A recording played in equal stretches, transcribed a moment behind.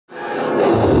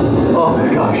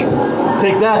gosh.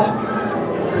 Take that.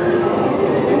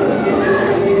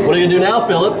 What are you gonna do now,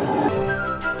 Philip?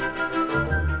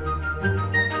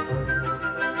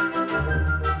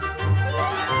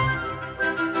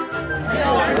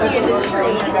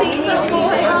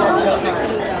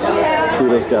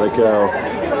 Pluto's gotta go.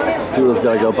 Pluto's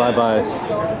gotta go. Bye-bye.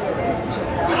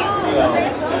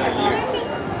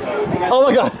 Oh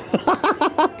my God.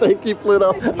 Thank you,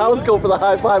 Pluto. I was going for the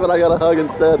high five and I got a hug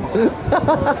instead.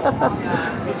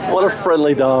 What a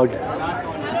friendly dog.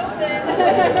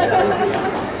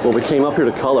 Well, we came up here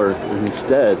to color and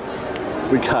instead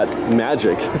we got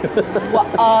magic.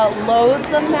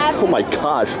 Loads of magic. Oh my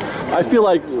gosh. I feel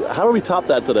like, how do we top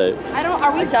that today?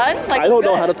 Are we done? Like, I don't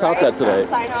know how to top that today.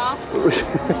 Sign off.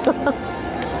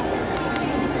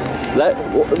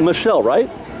 Michelle, right?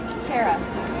 Kara.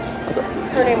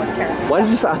 Her name was Kara. Why did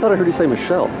you say, I thought I heard you say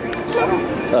Michelle.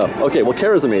 Oh, okay, well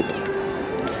Kara's amazing.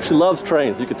 She loves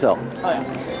trains, you could tell. Oh yeah.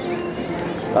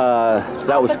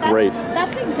 That was great.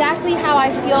 That's exactly how I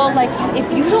feel. Like, if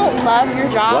you don't love your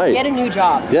job, get a new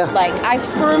job. Yeah. Like, I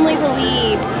firmly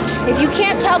believe if you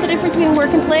can't tell the difference between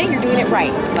work and play, you're doing it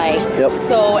right. Like,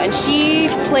 so, and she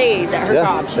plays at her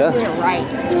job. She's doing it right.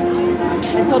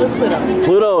 And so does Pluto.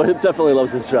 Pluto definitely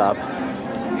loves his job.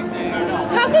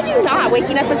 How could you not?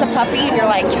 Waking up as a puppy and you're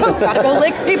like, you gotta go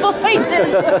lick people's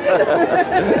faces.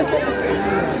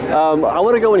 I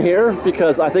want to go in here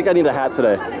because I think I need a hat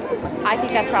today. I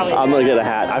think that's probably I'm going to get a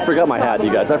hat. I forgot my hat,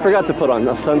 you guys. I forgot to put on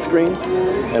a sunscreen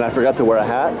and I forgot to wear a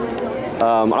hat.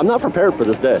 I'm not prepared for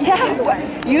this day.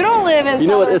 Yeah, you don't live in You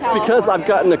know what, it's because I've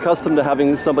gotten accustomed to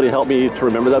having somebody help me to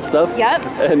remember that stuff. Yep.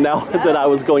 And now that I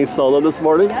was going solo this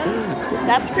morning.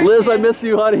 That's Christian. Liz, I miss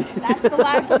you, honey. That's the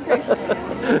life of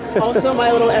Christian. Also,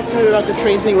 my little estimate about the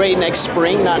train being ready next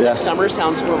spring, not next summer,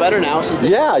 sounds a little better now. Since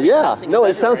Yeah. No,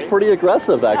 it sounds pretty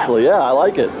aggressive, actually. Yeah, I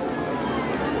like it.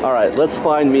 All right, let's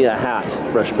find me a hat,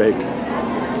 fresh baked.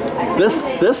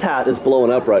 This hat is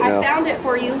blowing up right now. I found it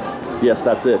for you. Yes,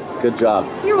 that's it. Good job.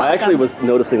 You're welcome. I actually was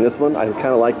noticing this one. I kind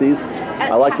of like these.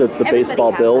 I like the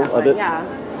baseball bill of it. Yeah.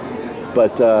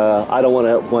 But I don't want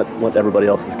to what everybody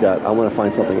else has got. I want to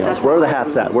find something else. Where are the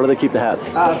hats at? Where do they keep the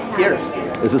hats? Here.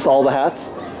 Is this all the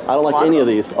hats? I don't like any of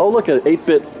these. Oh, look at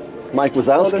 8-bit Mike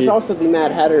Wazowski. Oh, there's also the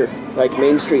Mad Hatter, like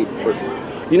Main Street.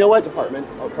 You know what? Department.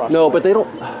 No, but they don't.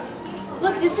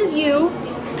 Look, this is you,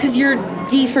 because you're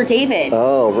D for David.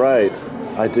 Oh, right.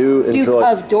 I do enjoy. Duke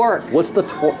of Dork. What's the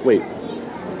wait?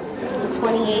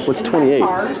 28. What's 28?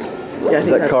 Cars. Yeah, is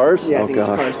that Cars? Yeah, I oh think gosh.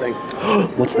 it's a Cars thing.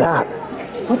 What's that?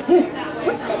 What's this?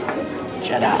 What's this?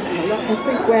 Jedi.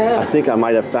 I think I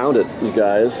might have found it, you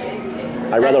guys.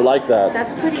 I rather like that.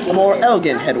 That's pretty. A more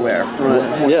elegant headwear from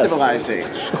a more civilized age.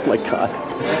 Oh my God.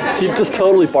 You just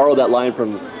totally borrowed that line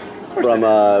from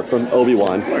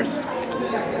Obi-Wan. Of course.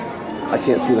 I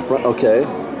can't see the front. Okay.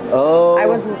 Oh. I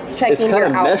was checking it's kind your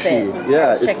of outfit. meshy.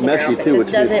 Yeah, it's meshy too.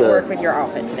 This doesn't work with your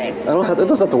outfit today. It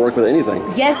doesn't have to work with anything.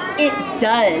 Yes, it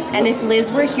does. And if Liz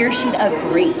were here, she'd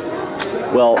agree.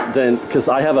 Well, then, because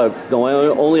I have the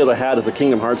only other hat is a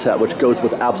Kingdom Hearts hat, which goes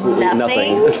with absolutely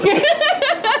nothing.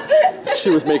 She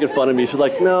was making fun of me. She's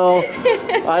like, no,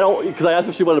 I don't, because I asked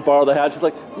if she wanted to borrow the hat. She's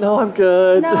like, no, I'm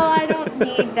good. No, I don't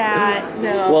need that.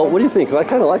 No. Well, what do you think? 'Cause I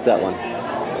kind of like that one.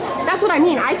 That's what I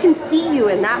mean. I can see you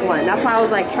in that one. That's why I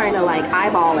was like trying to like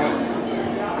eyeball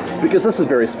it. Because this is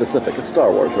very specific. It's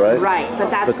Star Wars, right? Right,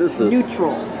 but that's this is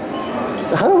neutral.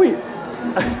 How do we?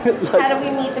 How do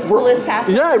we meet the coolest cast?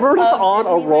 Yeah, we're just on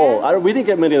Disneyland? a roll. We didn't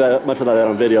get much of that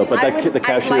on video, but the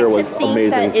cashier was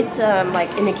amazing. I'd like to think that it's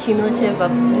like an accumulative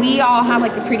of we all have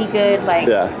like a pretty good like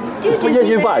do Disneyland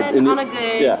you vibe on a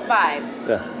good vibe.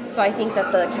 Yeah. So I think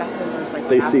that the cast members like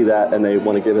they see that and they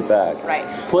want to give it back. Right.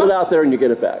 Put it out there and you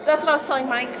get it back. That's what I was telling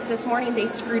Mike this morning. They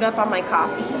screwed up on my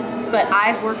coffee, but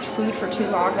I've worked food for too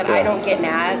long that I don't get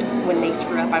mad when they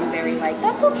screw up. I'm very like,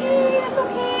 that's okay,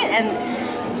 and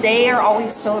they are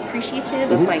always so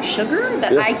appreciative of my sugar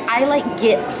that I like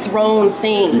get thrown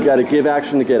things. You got to give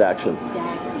action to get action.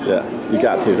 Exactly. Yeah, you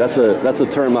got to. That's a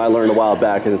term I learned a while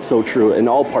back, and it's so true in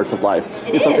all parts of life.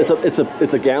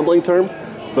 It's a gambling term,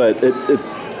 but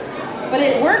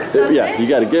it works. Doesn't it? You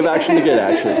got to give action to get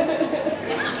action.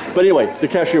 But anyway, the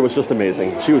cashier was just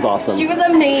amazing. She was awesome. She was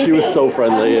amazing. She was so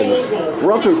friendly, and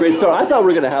we're off to a great start. I thought we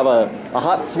were going to have a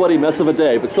hot, sweaty mess of a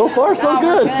day, but so far, so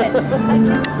good.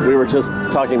 We were just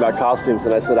talking about costumes,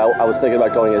 and I said I was thinking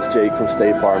about going as Jake from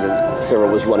State Farm, and Sarah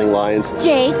was running lines.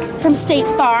 Jake from State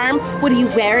Farm, what are you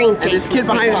wearing, Jake? And this kid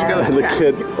behind us goes. And the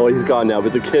kid, oh, he's gone now,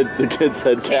 but the kid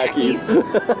said khakis.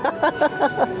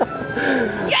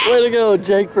 Yes! Way to go,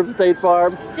 Jake from State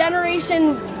Farm.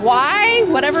 Generation Y,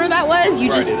 whatever that was, you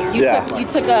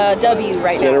took a W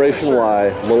right now. Generation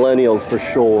Y, millennials for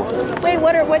sure. Wait,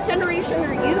 what generation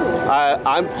are you?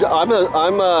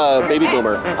 I'm a baby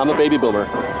boomer. I'm a baby boomer.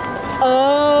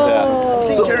 Oh.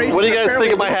 Yeah. So, what do you guys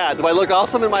think of my hat? Do I look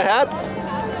awesome in my hat?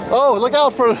 Oh, look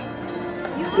out for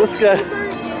this guy. Super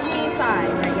Disney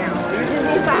side right now. You're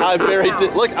Disney side. I'm very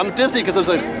look. I'm Disney because there's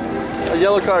a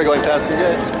yellow car going past me.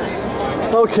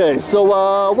 Yeah. Okay, so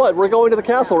what? We're going to the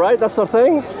castle, right? That's our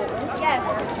thing. Yes.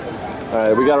 All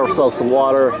right, we got ourselves some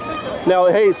water. Now,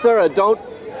 hey, Sarah, don't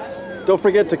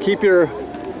forget to keep your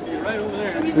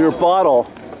bottle.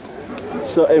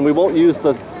 So, and we won't use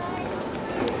the.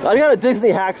 I got a Disney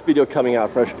hacks video coming out,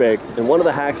 Fresh Baked, and one of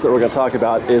the hacks that we're going to talk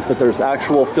about is that there's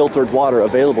actual filtered water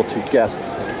available to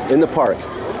guests in the park.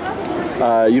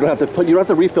 You don't have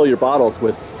to refill your bottles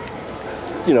with,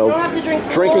 you know,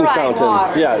 drinking fountain.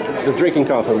 Water. Yeah, the drinking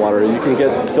fountain water. You can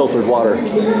get filtered water,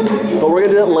 but we're going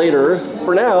to do that later.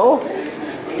 For now,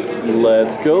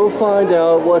 let's go find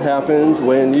out what happens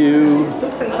when you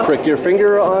prick your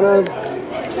finger on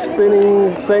a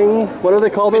spinning thing. What are they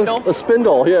called? Spindle? A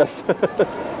spindle, yes.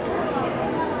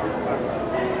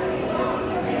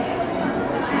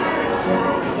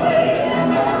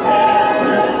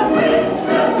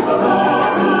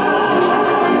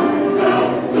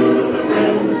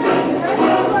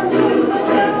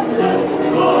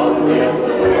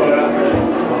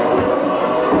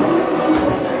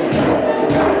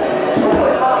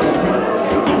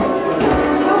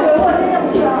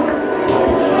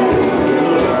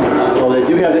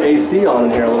 AC on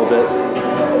in here a little bit.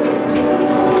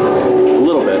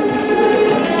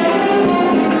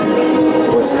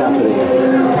 What's happening?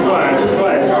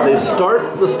 They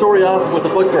start the story off with a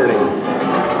book burning.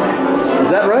 Is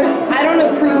that right? I don't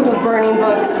approve of burning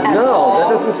books at all. No, that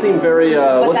doesn't seem very.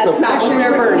 But that's not what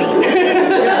they're burning.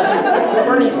 They're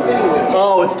burning spinning wheels.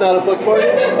 Oh, it's not a book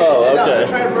burning? Oh, okay. No, they're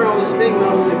trying to burn all the spinning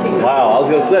wheels in the kingdom. Wow, I was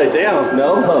gonna say, damn,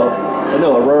 no.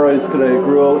 No, Aurora is gonna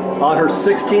grow on her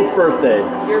 16th birthday.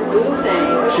 Your boo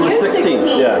thing. She was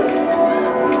 16, yeah.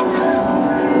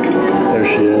 There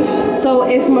she is. So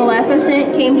if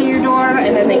Maleficent came to your door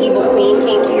and then the evil queen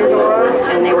came to your door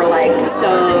and they were like,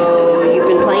 so you've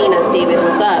been playing us, David,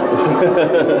 what's up?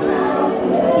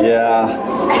 Yeah.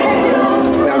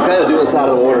 Now, I'm kind of doing this out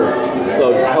of order.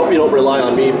 So I hope you don't rely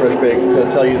on me, Fresh Baked, to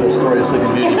tell you the story of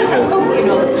Sleeping Beauty because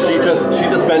she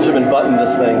just Benjamin Buttoned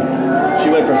this thing. She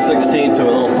went from 16 to a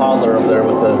little toddler up there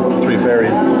with the 3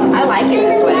 fairies. I like it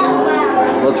this way.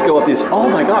 Let's go up these. Oh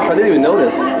my gosh, I didn't even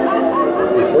notice.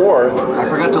 Before, I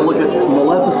forgot to look at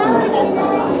Maleficent.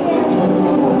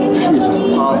 She's just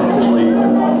positively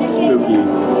spooky.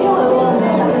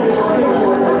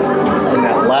 And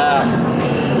that laugh.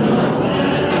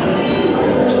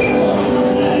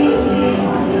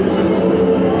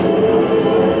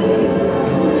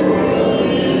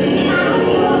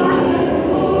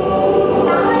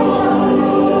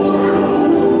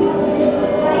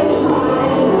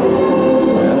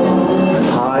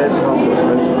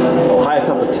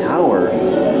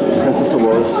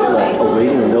 Aurora slept,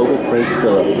 awaiting noble Prince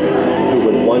Philip, who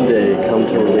would one day come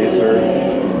to release her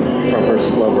from her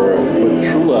slumber with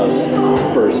true love's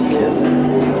first kiss.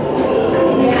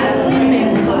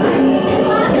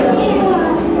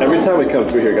 Every time we come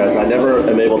through here, guys, I never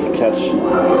am able to catch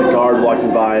the guard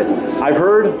walking by. I've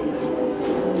heard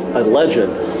a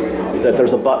legend that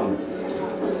there's a button.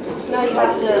 No, you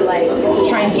have to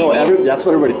try and get in. That's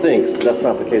what everybody thinks, but that's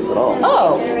not the case at all.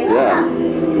 Oh. Yeah.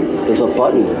 There's a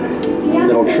button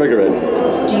that'll trigger it.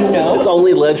 Do you know? It's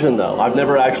only legend, though. I've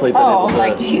never actually been able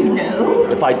to. Do you know?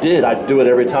 If I did, I'd do it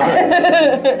every time.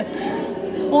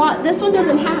 Well, this one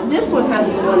doesn't have. This one has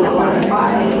the one that walks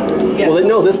by. Yes. Well,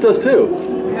 no, this does too.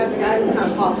 It has a guy who kind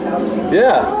of pops out.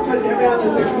 Yeah. Because every now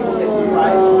and then people get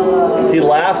surprised. He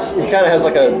laughs. He kind of has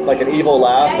like an evil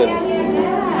laugh, and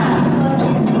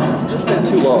it's been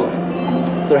too long.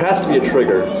 There has to be a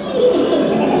trigger.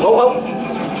 Oh!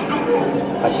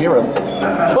 I hear him.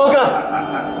 Oh God!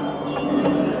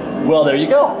 Well, there you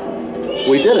go.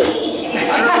 We did it.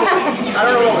 I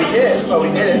don't know what we did, but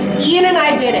we did it. Ian and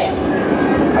I did it.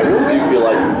 I really do feel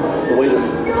like the way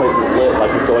this place is lit, like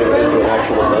we're going into an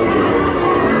actual dungeon.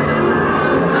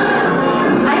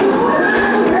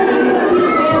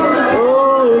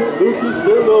 Oh, spooky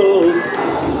spindles!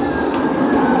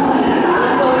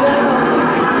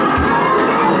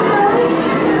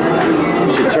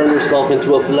 She turned herself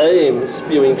into a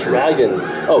flame-spewing dragon.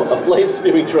 Oh, a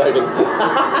flame-spewing dragon.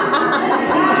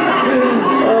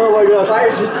 Oh my God. The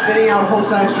fire's just spitting out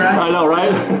whole-size dragons. I know,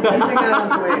 right? Anything out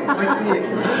of the way. It's like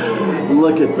phoenixes.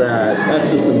 Look at that.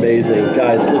 That's just amazing.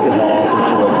 Guys, look at how awesome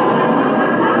she looks.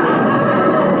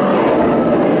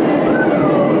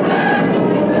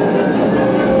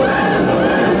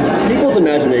 People's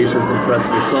imaginations impress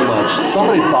me so much.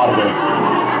 Somebody thought of this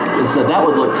and said that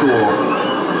would look cool.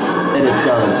 And it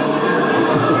does.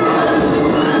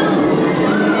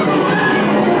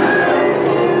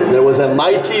 There was a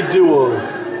mighty duo.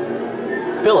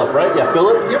 Philip, right? Yeah,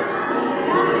 Philip? Yep.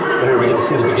 Here we get to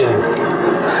see the beginning.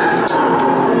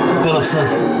 Philip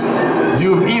says,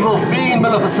 "You evil fiend,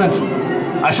 Maleficent,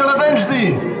 I shall avenge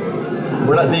thee."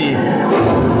 We're not the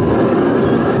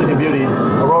Sleeping Beauty,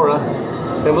 Aurora.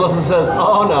 And Maleficent says,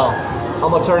 "Oh no, I'm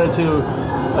gonna turn into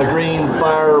a green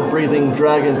fire-breathing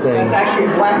dragon thing." It's actually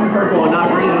black and purple and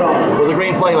not green at all. With a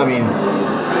green flame, I mean.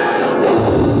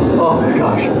 Oh my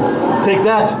gosh. Take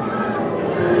that.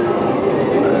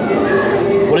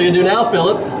 What are you gonna do now,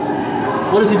 Philip?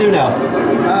 What does he do now?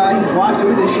 He blocks it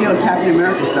with his shield, Captain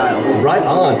America style. Right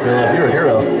on, Philip. You're a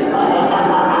hero.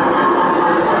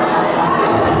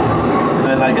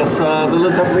 And I guess the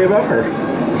little temporary about her.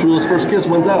 Jewel's first kiss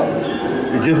wins out.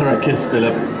 You give her a kiss,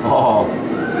 Philip. Oh.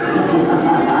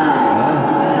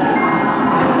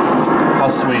 How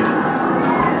sweet.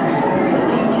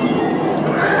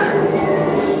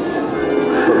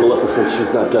 But Maleficent,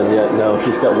 she's not done yet. No,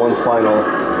 she's got one final.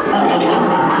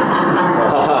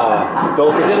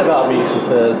 Don't forget about me, she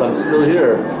says. I'm still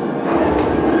here.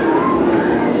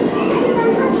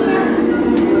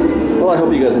 Well, I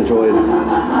hope you guys enjoyed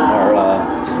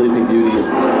our Sleeping Beauty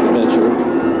adventure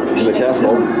in the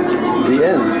castle. The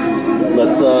end.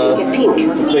 Let's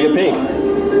make it pink.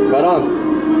 Right on.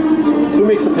 Who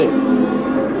makes it pink?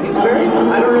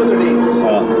 I don't know their names.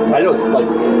 I know it's like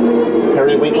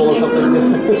Periwinkle or something.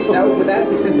 That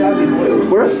would be blue.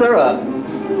 Where's Sarah?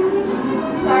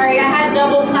 Sorry, I had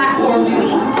double platform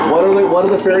duty. What are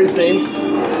the fairies' names?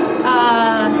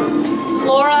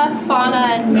 Flora, Fauna,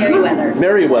 and Merryweather.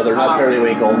 Merryweather, not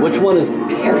Periwinkle. Which one is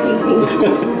Periwinkle.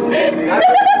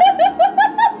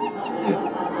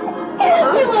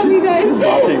 I love you guys.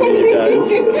 mocking me, guys?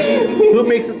 Who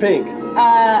makes it pink?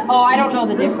 I don't know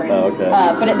the difference. Oh, okay.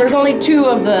 But there's only two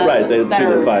of the that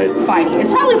are fighting.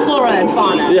 It's probably Flora and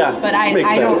Fauna. Yeah, but I makes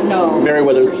sense. don't know.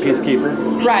 Merryweather's the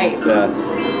peacekeeper. Right.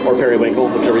 Yeah. Or Periwinkle,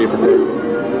 whichever you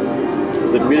prefer.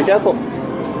 Sleeping Beauty Castle.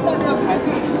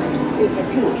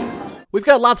 We've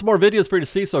got lots more videos for you to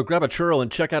see, so grab a churro and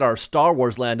check out our Star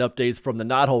Wars Land updates from the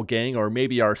Knothole Gang, or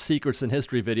maybe our Secrets in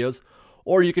History videos.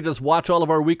 Or you can just watch all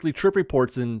of our weekly trip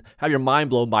reports and have your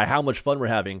mind blown by how much fun we're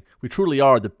having. We truly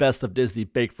are the best of Disney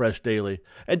Bake Fresh Daily.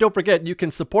 And don't forget, you can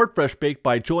support Fresh Baked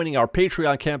by joining our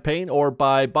Patreon campaign or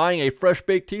by buying a Fresh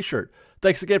Baked t-shirt.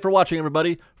 Thanks again for watching,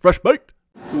 everybody. Fresh Baked!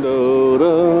 I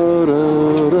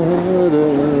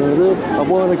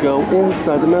want to go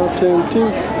inside the mountain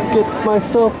to get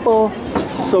myself all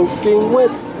soaking wet.